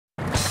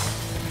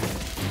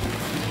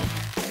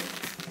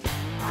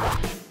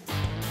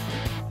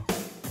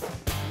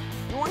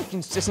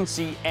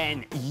consistency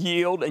and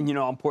yield, and you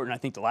know how important I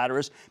think the latter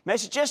is. May I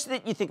suggest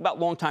that you think about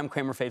longtime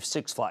Cramer fave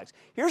Six Flags.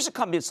 Here's a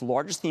company that's the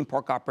largest theme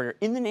park operator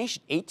in the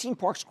nation, 18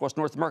 parks across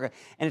North America,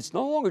 and it's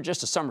no longer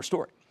just a summer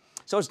story.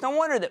 So it's no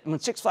wonder that when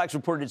Six Flags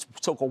reported its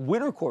so-called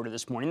winter quarter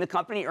this morning, the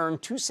company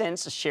earned 2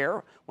 cents a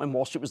share when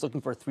Wall Street was looking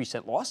for a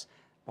 3-cent loss.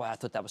 Boy, I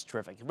thought that was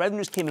terrific.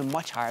 Revenues came in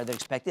much higher than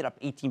expected, up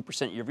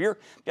 18% year over year.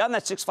 Beyond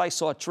that, Six Flags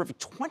saw a terrific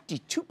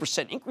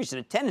 22% increase in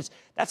attendance.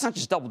 That's not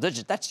just double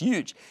digits, that's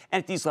huge.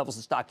 And at these levels,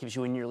 the stock gives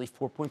you a nearly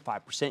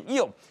 4.5%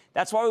 yield.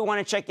 That's why we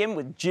want to check in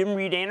with Jim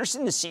Reed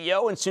Anderson, the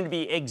CEO and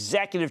soon-to-be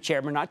executive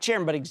chairman, not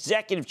chairman, but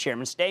executive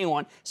chairman, staying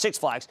on Six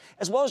Flags,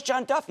 as well as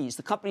John Duffy, he's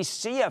the company's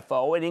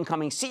CFO and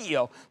incoming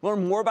CEO.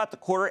 Learn more about the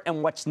quarter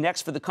and what's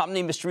next for the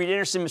company. Mr. Reed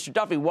Anderson, Mr.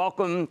 Duffy,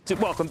 welcome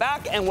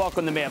back, and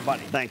welcome to Mad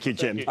Money. Thank you,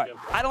 Jim. Right.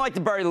 I don't like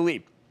to bury the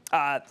lead.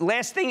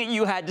 Last thing that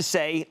you had to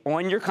say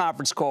on your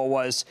conference call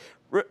was,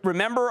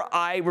 remember,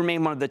 I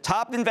remain one of the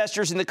top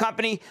investors in the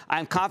company.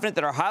 I'm confident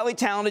that our highly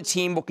talented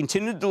team will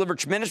continue to deliver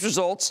tremendous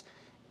results,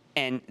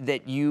 and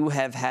that you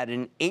have had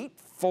an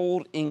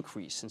 8-fold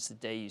increase since the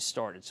day you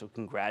started. So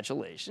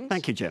congratulations.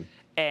 Thank you, Jim.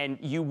 And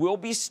you will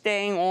be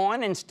staying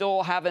on and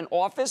still have an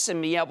office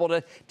and be able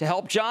to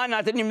help John.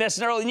 Not that he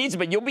necessarily needs it,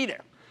 but you'll be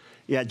there.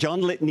 Yeah,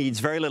 John needs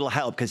very little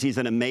help because he's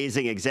an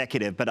amazing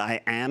executive, but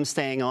I am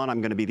staying on.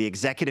 I'm going to be the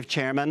executive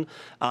chairman.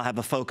 I'll have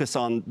a focus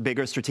on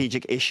bigger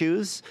strategic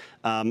issues,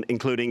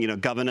 including,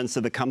 governance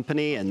of the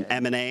company and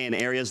M&A and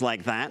areas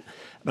like that.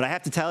 But I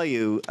have to tell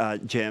you,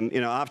 Jim,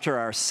 after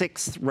our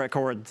 6th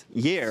record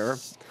year,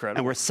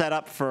 and we're set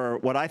up for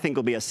what I think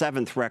will be a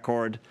 7th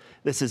record,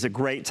 this is a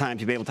great time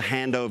to be able to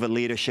hand over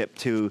leadership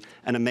to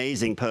an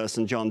amazing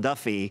person, John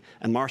Duffy,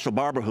 and Marshall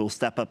Barber, who will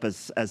step up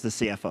as the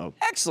CFO.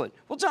 Excellent.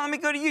 Well, John, let me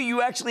go to you.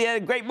 You actually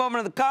had a great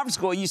moment at the conference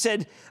call. You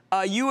said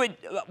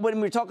when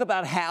we were talking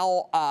about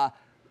how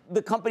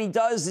the company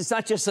does, it's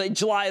not just like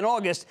July and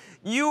August.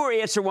 You were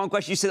answering one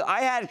question. You said,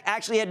 I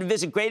actually had to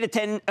visit Great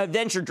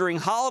Adventure during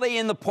holiday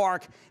in the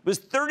park. It was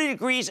 30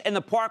 degrees and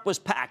the park was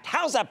packed.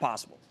 How's that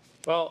possible?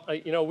 Well,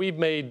 we've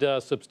made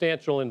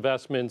substantial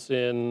investments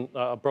in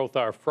both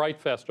our Fright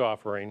Fest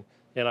offering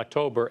in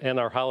October and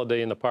our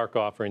Holiday in the Park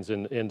offerings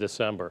in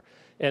December.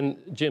 And,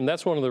 Jim,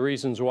 that's one of the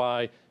reasons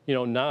why,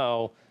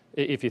 now,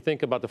 if you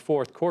think about the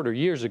fourth quarter,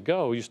 years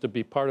ago, used to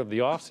be part of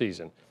the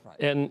off-season. Right.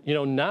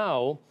 And,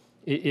 now,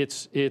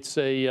 it's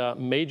a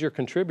major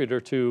contributor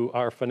to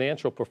our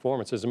financial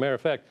performance. As a matter of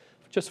fact,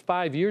 just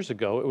 5 years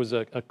ago, it was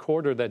a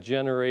quarter that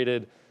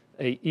generated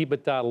a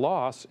EBITDA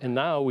loss, and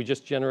now we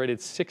just generated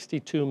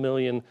 $62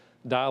 million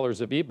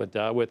of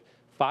EBITDA with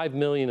 5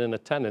 million in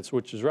attendance,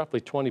 which is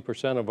roughly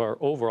 20% of our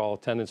overall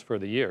attendance for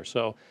the year.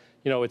 So,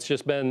 it's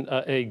just been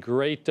a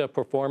great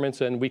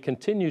performance, and we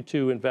continue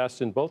to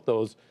invest in both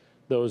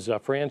those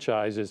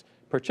franchises,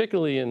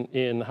 particularly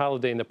in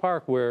Holiday in the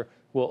Park, where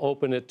we'll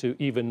open it to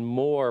even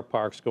more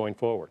parks going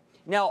forward.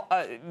 Now,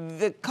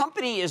 the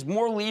company is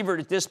more levered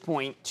at this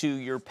point to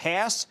your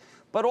pass,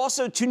 but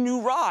also to new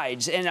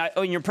rides. And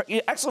on your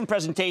excellent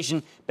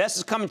presentation, Best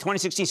is Coming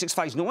 2016, Six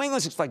Flags New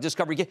England, Six Flags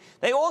Discovery,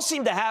 they all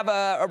seem to have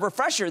a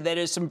refresher that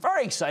is some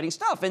very exciting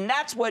stuff. And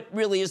that's what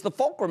really is the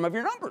fulcrum of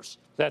your numbers.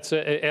 That's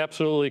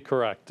absolutely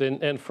correct.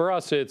 And for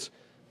us, it's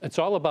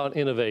all about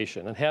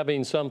innovation and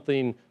having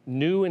something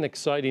new and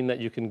exciting that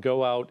you can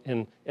go out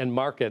and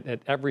market at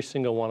every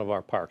single one of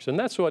our parks. And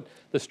that's what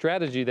the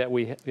strategy that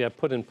we have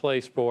put in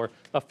place for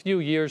a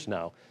few years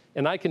now.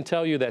 And I can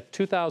tell you that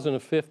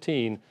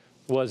 2015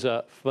 was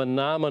a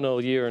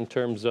phenomenal year in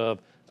terms of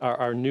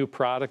our new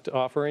product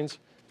offerings,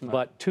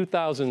 but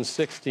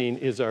 2016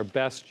 is our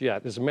best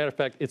yet. As a matter of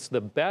fact, it's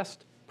the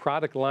best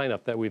product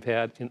lineup that we've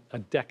had in a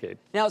decade.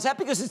 Now, is that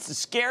because it's the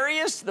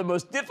scariest, the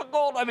most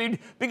difficult? I mean,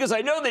 because I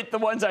know that the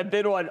ones I've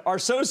been on are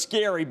so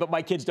scary, but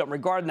my kids don't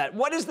regard that.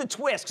 What is the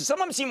twist? Because some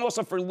of them seem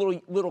also for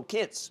little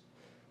kids.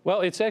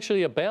 Well, it's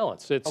actually a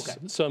balance. It's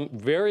some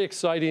very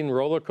exciting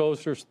roller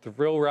coasters,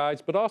 thrill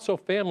rides, but also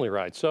family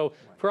rides. So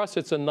for us,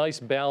 it's a nice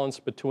balance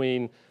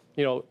between,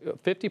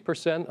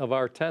 50% of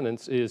our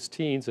attendance is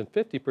teens and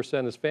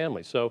 50% is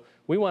families. So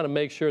we want to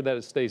make sure that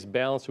it stays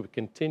balanced so we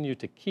continue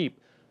to keep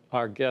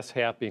our guests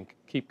happy and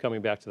keep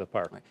coming back to the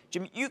park. Right.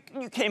 Jim, you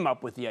came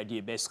up with the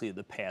idea basically of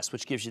the pass,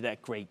 which gives you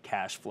that great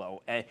cash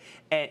flow.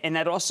 And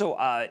that also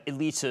it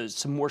leads to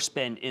some more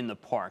spend in the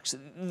parks.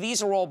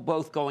 These are all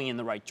both going in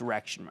the right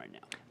direction right now.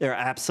 They're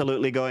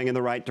absolutely going in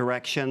the right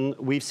direction.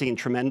 We've seen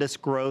tremendous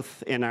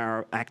growth in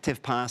our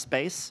active pass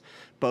base,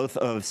 both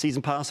of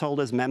season pass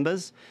holders,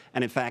 members.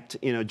 And in fact,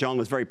 John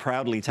was very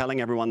proudly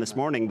telling everyone this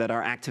morning that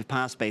our active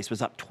pass base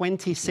was up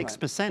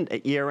 26%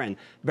 at year end.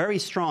 Very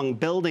strong,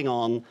 building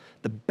on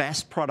the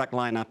best product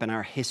lineup in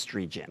our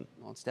history, Jim.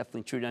 Well, it's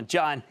definitely true. Now,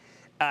 John,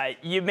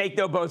 you make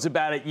no bones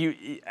about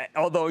it.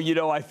 Although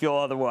I feel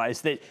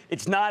otherwise, that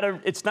it's not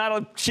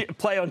a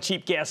play on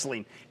cheap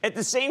gasoline. At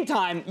the same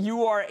time,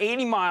 you are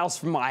 80 miles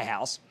from my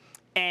house.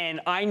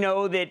 And I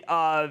know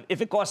that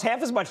if it costs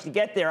half as much to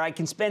get there, I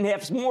can spend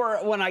half as more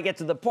when I get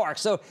to the park.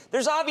 So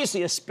there's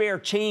obviously a spare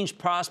change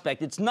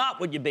prospect. It's not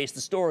what you base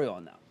the story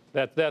on, though.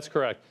 That's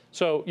correct.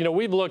 So,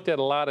 we've looked at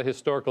a lot of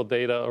historical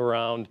data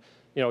around,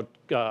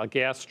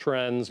 gas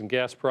trends and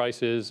gas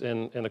prices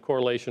and the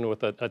correlation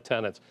with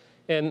attendance.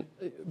 And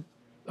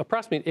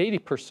approximately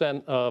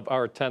 80% of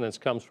our attendance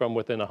comes from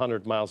within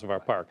 100 miles of our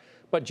park.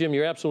 But, Jim,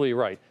 you're absolutely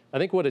right. I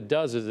think what it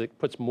does is it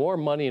puts more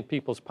money in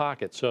people's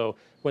pockets. So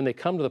when they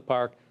come to the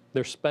park,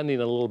 they're spending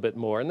a little bit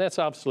more. And that's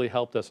obviously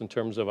helped us in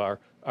terms of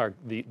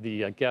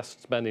the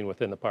guest spending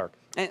within the park.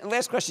 And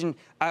last question,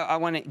 I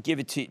want to give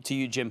it to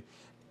you, Jim.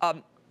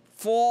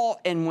 Fall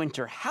and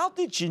winter, how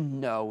did you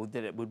know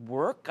that it would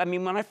work? I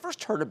mean, when I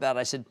first heard about it,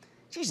 I said,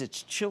 geez,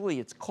 it's chilly,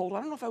 it's cold. I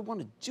don't know if I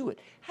want to do it.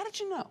 How did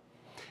you know?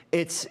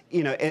 It's,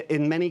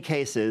 in many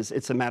cases,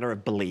 it's a matter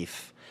of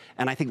belief.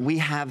 And I think we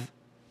have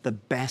the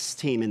best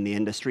team in the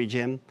industry,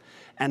 Jim.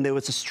 And there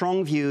was a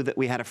strong view that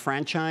we had a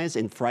franchise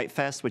in Fright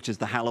Fest, which is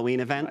the Halloween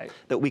event,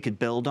 that we could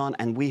build on,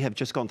 and we have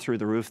just gone through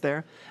the roof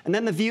there. And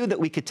then the view that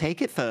we could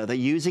take it further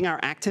using our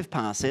active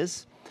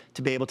passes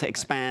to be able to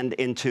expand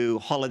into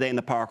Holiday in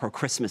the Park or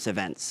Christmas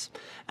events.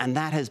 And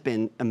that has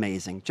been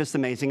amazing, just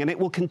amazing. And it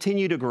will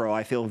continue to grow.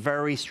 I feel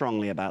very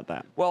strongly about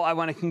that. Well, I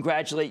want to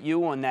congratulate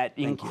you on that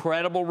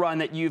incredible run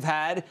that you've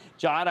had.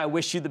 John, I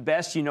wish you the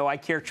best. I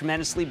care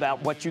tremendously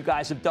about what you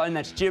guys have done.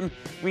 That's Jim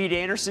Reed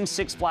Anderson,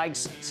 Six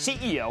Flags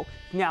CEO,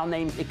 now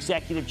named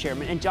Executive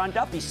Chairman, and John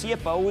Duffy,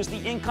 CFO, who is the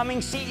incoming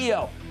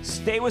CEO.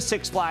 Stay with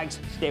Six Flags.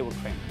 Stay with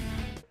Cramer.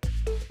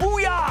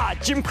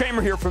 Booyah! Jim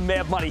Cramer here from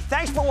Mad Money.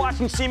 Thanks for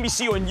watching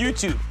CNBC on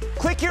YouTube.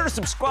 Click here to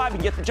subscribe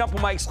and get the jump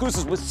on my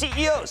exclusives with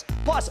CEOs,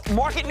 plus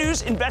market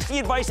news, investing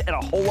advice, and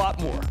a whole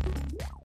lot more.